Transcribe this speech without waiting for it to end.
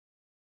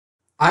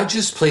I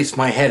just placed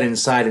my head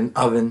inside an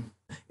oven.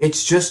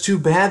 It's just too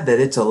bad that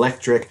it's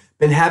electric.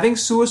 Been having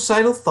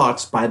suicidal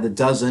thoughts by the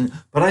dozen,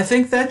 but I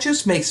think that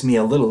just makes me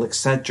a little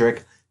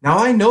eccentric. Now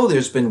I know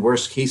there's been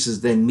worse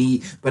cases than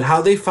me, but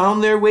how they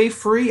found their way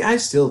free, I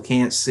still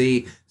can't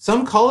see.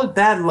 Some call it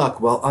bad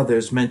luck, while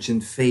others mention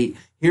fate.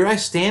 Here I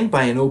stand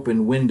by an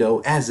open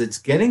window as it's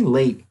getting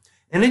late,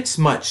 and it's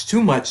much,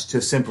 too much to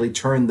simply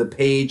turn the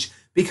page.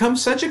 Become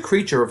such a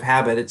creature of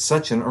habit at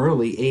such an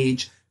early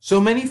age. So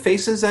many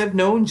faces I've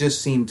known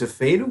just seem to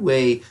fade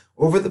away.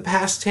 Over the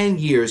past 10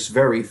 years,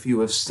 very few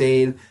have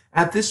stayed.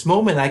 At this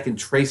moment I can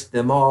trace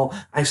them all.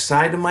 I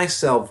sigh to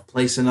myself,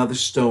 place another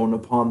stone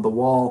upon the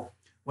wall.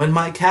 When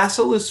my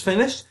castle is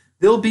finished,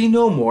 there'll be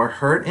no more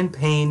hurt and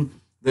pain.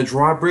 The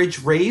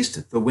drawbridge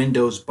raised, the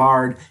windows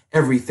barred,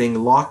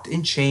 everything locked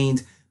and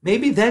chained.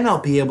 Maybe then I'll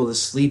be able to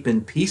sleep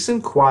in peace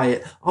and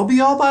quiet. I'll be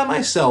all by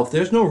myself,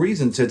 there's no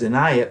reason to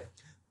deny it.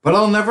 But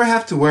I'll never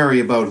have to worry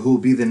about who'll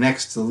be the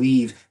next to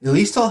leave. At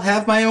least I'll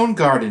have my own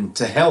garden.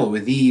 To hell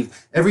with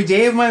Eve. Every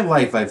day of my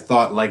life I've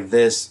thought like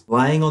this,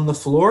 lying on the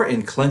floor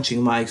and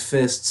clenching my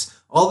fists,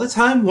 all the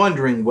time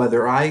wondering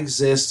whether I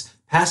exist.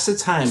 Pass the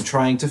time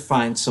trying to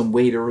find some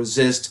way to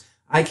resist.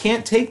 I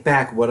can't take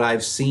back what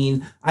I've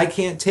seen. I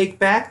can't take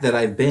back that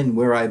I've been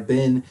where I've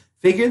been.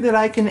 Figure that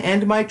I can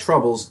end my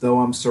troubles, though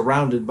I'm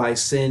surrounded by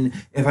sin,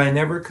 if I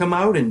never come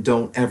out and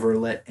don't ever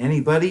let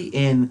anybody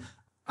in.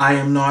 I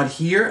am not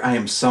here, I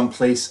am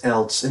someplace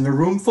else. In a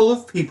room full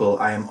of people,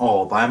 I am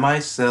all by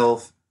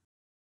myself.